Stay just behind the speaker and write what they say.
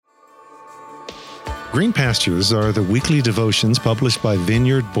Green Pastures are the weekly devotions published by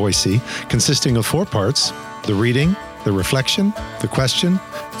Vineyard Boise, consisting of 4 parts: the reading, the reflection, the question,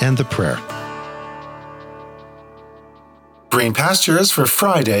 and the prayer. Green Pastures for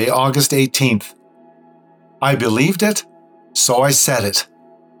Friday, August 18th. I believed it, so I said it.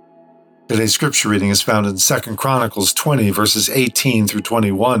 Today's scripture reading is found in 2 Chronicles 20, verses 18 through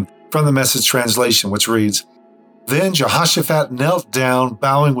 21, from the Message translation, which reads, Then Jehoshaphat knelt down,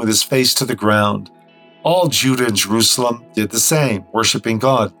 bowing with his face to the ground. All Judah and Jerusalem did the same, worshiping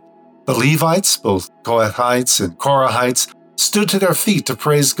God. The Levites, both Kohathites and Korahites, stood to their feet to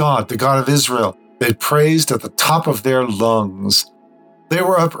praise God, the God of Israel. They praised at the top of their lungs. They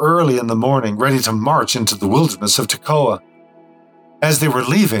were up early in the morning, ready to march into the wilderness of Tekoa. As they were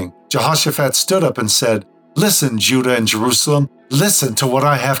leaving, Jehoshaphat stood up and said, Listen, Judah and Jerusalem, listen to what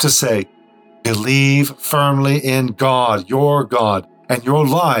I have to say. Believe firmly in God, your God, and your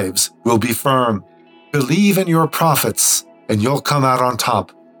lives will be firm. Believe in your prophets, and you'll come out on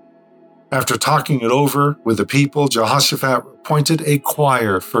top. After talking it over with the people, Jehoshaphat appointed a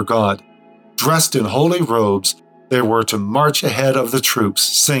choir for God. Dressed in holy robes, they were to march ahead of the troops,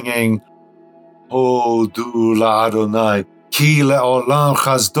 singing, Hodu la'Adonai, ki le'olam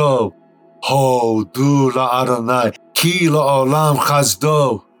chazdo. Hodu la'Adonai, ki le'olam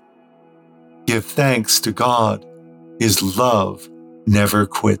chazdo. Give thanks to God. His love never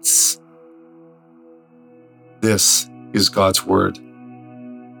quits. This is God's word.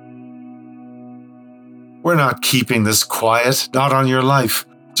 We're not keeping this quiet, not on your life.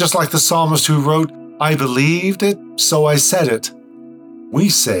 Just like the psalmist who wrote, I believed it, so I said it. We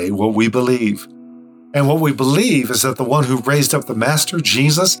say what we believe. And what we believe is that the one who raised up the Master,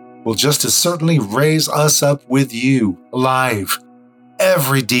 Jesus, will just as certainly raise us up with you, alive.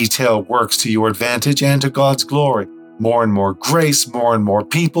 Every detail works to your advantage and to God's glory. More and more grace, more and more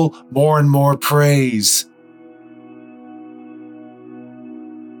people, more and more praise.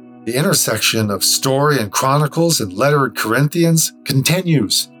 The intersection of story and Chronicles and letter in Corinthians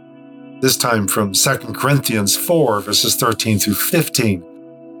continues, this time from 2 Corinthians 4, verses 13 through 15.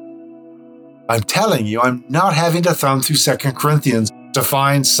 I'm telling you, I'm not having to thumb through 2 Corinthians to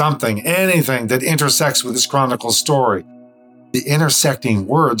find something, anything that intersects with this Chronicles story. The intersecting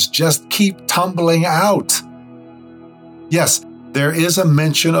words just keep tumbling out. Yes, there is a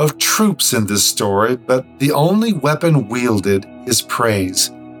mention of troops in this story, but the only weapon wielded is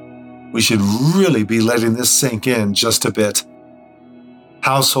praise. We should really be letting this sink in just a bit.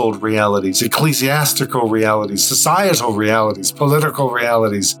 Household realities, ecclesiastical realities, societal realities, political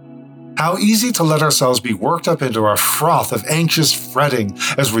realities. How easy to let ourselves be worked up into our froth of anxious fretting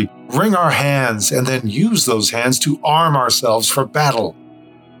as we wring our hands and then use those hands to arm ourselves for battle.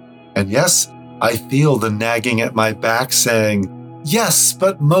 And yes, I feel the nagging at my back saying, yes,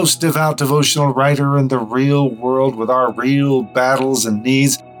 but most devout devotional writer, in the real world with our real battles and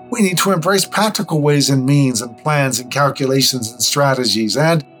needs, we need to embrace practical ways and means and plans and calculations and strategies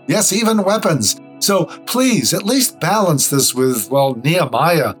and, yes, even weapons. So please, at least balance this with,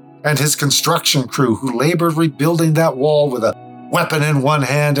 Nehemiah and his construction crew who labored rebuilding that wall with a weapon in one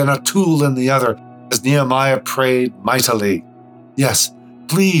hand and a tool in the other, as Nehemiah prayed mightily. Yes,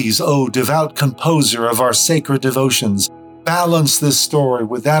 please, O devout composer of our sacred devotions, balance this story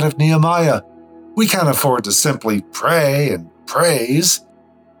with that of Nehemiah. We can't afford to simply pray and praise.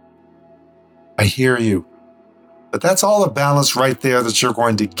 I hear you. But that's all the balance right there that you're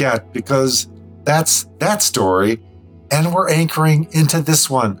going to get, because that's that story, and we're anchoring into this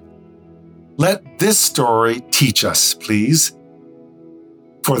one. Let this story teach us, please.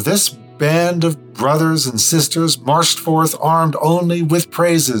 For this band of brothers and sisters marched forth armed only with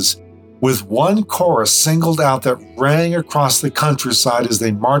praises, with one chorus singled out that rang across the countryside as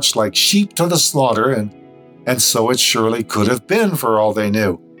they marched like sheep to the slaughter, and so it surely could have been for all they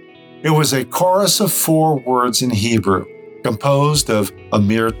knew. It was a chorus of 4 words in Hebrew, composed of a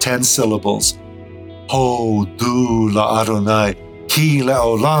mere 10 syllables. Hodu la'Adonai, ki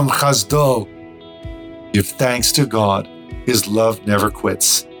le'olam chazdo. Give thanks to God, his love never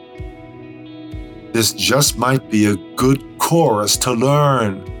quits. This just might be a good chorus to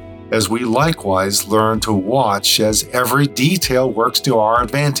learn, as we likewise learn to watch as every detail works to our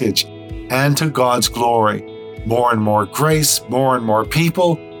advantage and to God's glory. More and more grace, more and more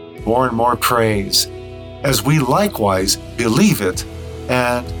people, more and more praise, as we likewise believe it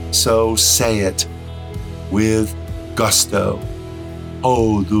and so say it with gusto.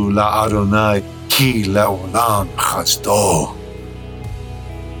 Hodu la'Adonai, ki le'olam chazdo.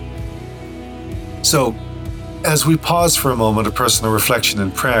 So, as we pause for a moment of personal reflection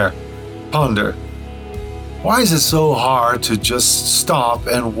and prayer, ponder, Why is it so hard to just stop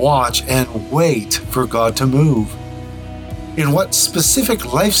and watch and wait for God to move? In what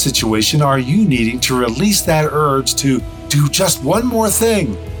specific life situation are you needing to release that urge to do just one more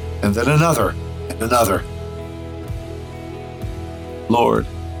thing, and then another, and another? Lord,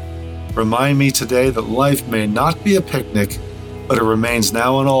 remind me today that life may not be a picnic, but it remains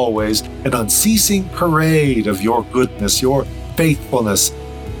now and always an unceasing parade of your goodness, your faithfulness,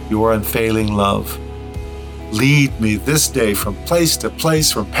 your unfailing love. Lead me this day from place to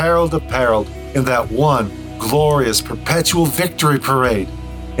place, from peril to peril, in that one glorious perpetual victory parade.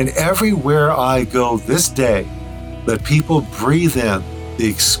 And everywhere I go this day, let people breathe in the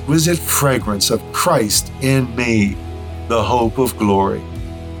exquisite fragrance of Christ in me, the hope of glory.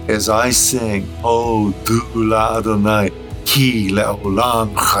 As I sing, O du la Adonai, ki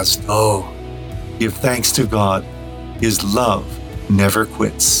le'olam chasdo. Give thanks to God. His love never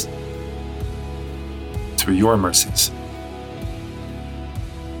quits. Through your mercies.